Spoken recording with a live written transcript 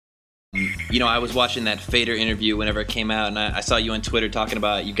you know, I was watching that Fader interview whenever it came out, and I saw you on Twitter talking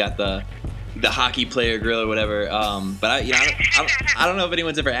about you got the hockey player grill or whatever. But I don't know if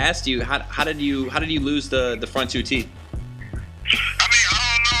anyone's ever asked you how did you lose the front two teeth? I mean, I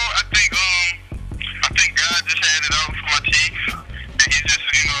don't know. I think God just had it out for my teeth, and he just,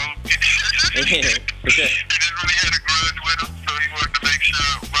 you know, Yeah, for sure. he just really had a grudge with him, so he wanted to make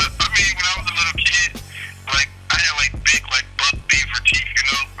sure. But I mean, when I was a little kid, like I had like big like buck beaver teeth, you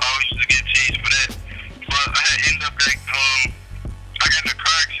know. I always used to get teased for that. But I had ended up like I got in a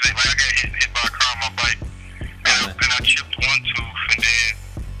car accident, like I got hit by a car on my bike, and I chipped one tooth, and then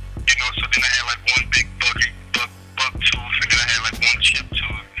you know, so then I had like one big buck tooth, and then I had like one chip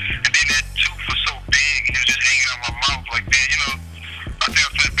tooth, and then that tooth was so big, it was just hanging out my mouth like that, you know. I think I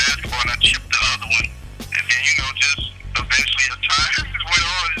was playing basketball and I chipped the other one, and then you know, just eventually as time went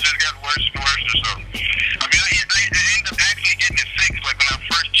on, it just got worse and worse or so. I mean, I ended up actually getting it fixed. Like when I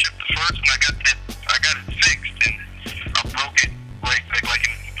first chipped the first one, I got it fixed, and I broke it like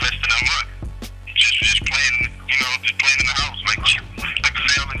in less than a month. Just playing, you know, just playing in the house, like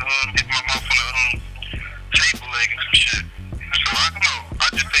fell and hit my mouth on the table leg and some shit. So I don't know. I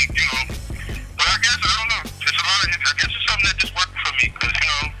just think, you know, but I guess I don't know. It's a lot of. I guess it's something that just worked for me because you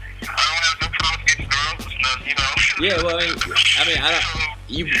know I don't have no problem getting girls and stuff, you know. Yeah, well, I don't.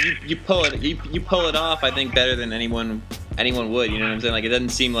 You pull it off. I think better than anyone would. You know what I'm saying? Like it doesn't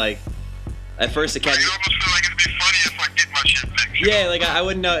seem like at first it You can't. almost feel like it'd be funny if I get my shit fixed. Yeah, like I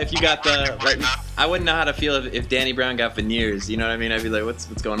wouldn't know if you got the Right like. now. I wouldn't know how to feel if Danny Brown got veneers. You know what I mean? I'd be like, what's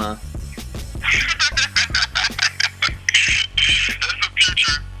going on? That's the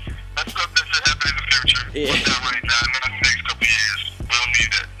future. That's something that should happen in the future. Yeah. But not right now.